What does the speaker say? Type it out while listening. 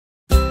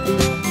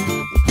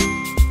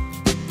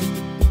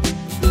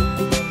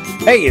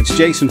Hey, it's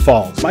Jason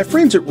Falls. My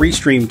friends at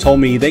Restream told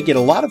me they get a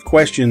lot of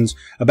questions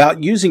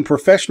about using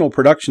professional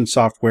production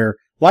software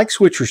like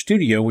Switcher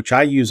Studio, which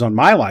I use on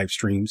my live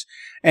streams,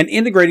 and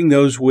integrating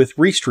those with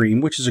Restream,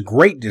 which is a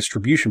great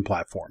distribution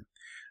platform.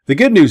 The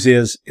good news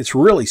is it's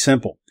really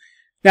simple.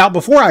 Now,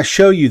 before I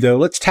show you though,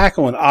 let's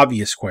tackle an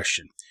obvious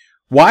question.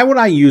 Why would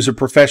I use a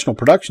professional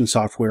production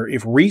software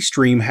if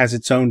Restream has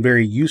its own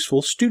very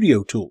useful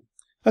studio tool?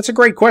 That's a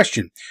great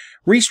question.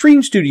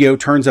 Restream Studio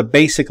turns a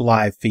basic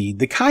live feed,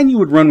 the kind you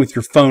would run with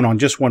your phone on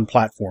just one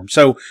platform.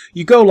 So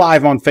you go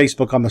live on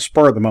Facebook on the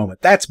spur of the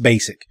moment. That's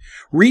basic.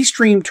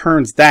 Restream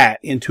turns that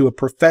into a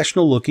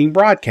professional looking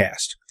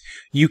broadcast.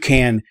 You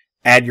can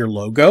add your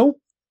logo,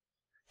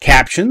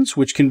 captions,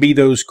 which can be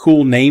those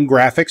cool name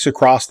graphics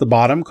across the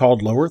bottom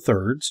called lower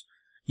thirds.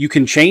 You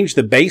can change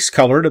the base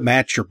color to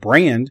match your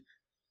brand.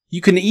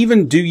 You can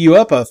even do you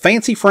up a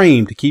fancy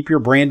frame to keep your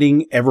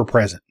branding ever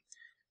present.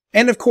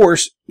 And of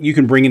course, you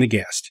can bring in a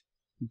guest.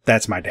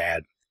 That's my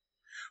dad.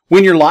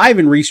 When you're live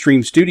in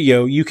Restream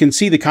Studio, you can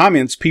see the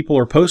comments people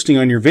are posting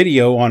on your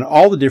video on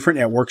all the different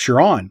networks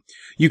you're on.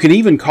 You can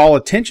even call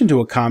attention to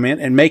a comment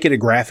and make it a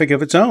graphic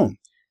of its own.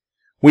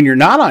 When you're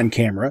not on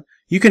camera,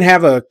 you can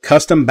have a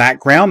custom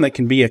background that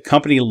can be a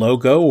company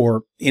logo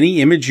or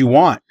any image you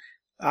want.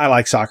 I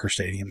like soccer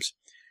stadiums.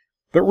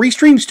 But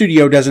Restream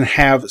Studio doesn't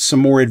have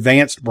some more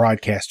advanced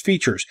broadcast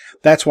features.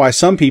 That's why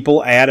some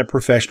people add a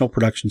professional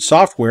production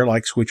software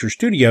like Switcher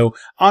Studio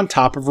on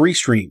top of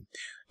Restream.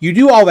 You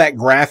do all that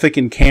graphic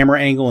and camera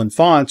angle and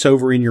fonts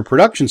over in your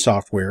production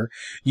software.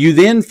 You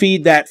then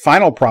feed that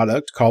final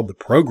product called the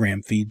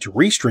program feed to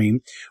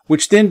Restream,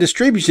 which then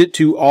distributes it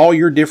to all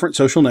your different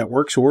social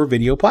networks or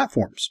video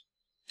platforms.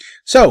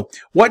 So,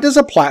 what does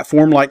a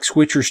platform like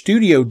Switcher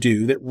Studio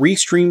do that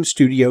Restream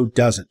Studio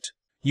doesn't?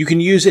 You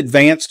can use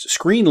advanced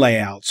screen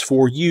layouts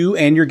for you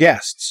and your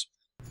guests.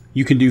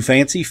 You can do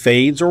fancy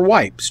fades or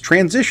wipes,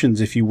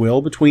 transitions if you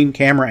will, between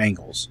camera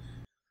angles.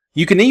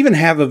 You can even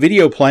have a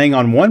video playing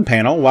on one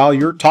panel while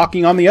you're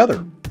talking on the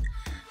other.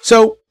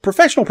 So,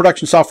 professional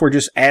production software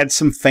just adds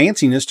some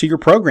fanciness to your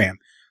program.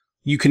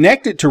 You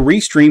connect it to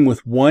Restream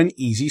with one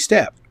easy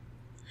step.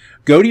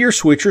 Go to your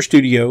Switcher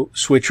Studio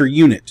Switcher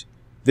unit.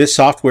 This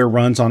software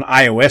runs on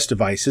iOS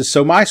devices,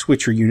 so my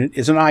Switcher unit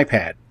is an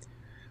iPad.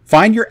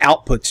 Find your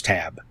Outputs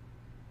tab.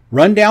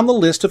 Run down the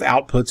list of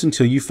outputs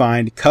until you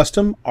find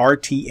Custom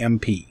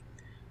RTMP.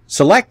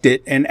 Select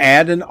it and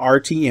add an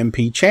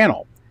RTMP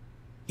channel.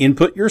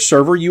 Input your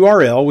server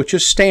URL, which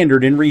is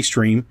standard in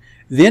Restream,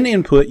 then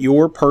input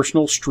your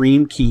personal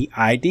stream key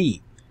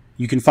ID.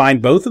 You can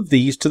find both of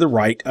these to the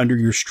right under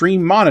your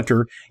stream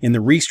monitor in the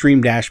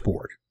Restream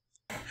dashboard.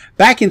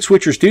 Back in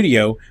Switcher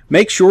Studio,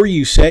 make sure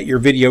you set your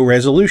video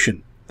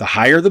resolution. The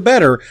higher the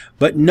better,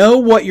 but know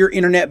what your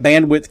internet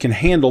bandwidth can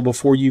handle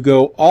before you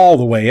go all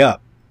the way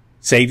up.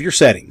 Save your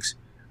settings.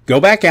 Go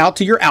back out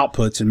to your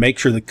outputs and make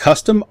sure the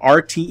custom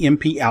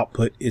RTMP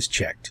output is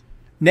checked.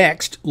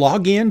 Next,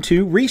 log in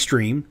to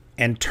Restream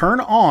and turn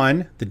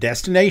on the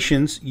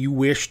destinations you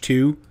wish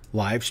to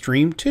live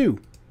stream to.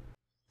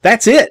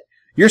 That's it.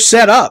 You're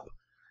set up.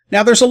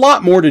 Now, there's a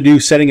lot more to do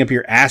setting up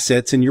your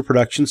assets in your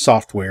production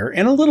software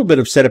and a little bit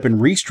of setup in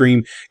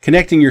Restream,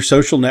 connecting your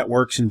social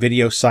networks and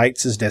video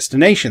sites as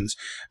destinations,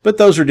 but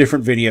those are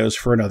different videos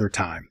for another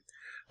time.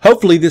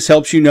 Hopefully, this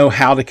helps you know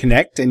how to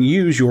connect and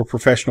use your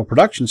professional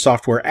production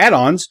software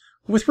add-ons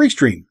with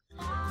Restream.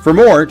 For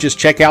more, just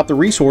check out the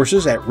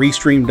resources at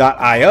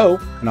restream.io,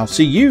 and I'll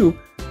see you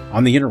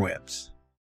on the interwebs.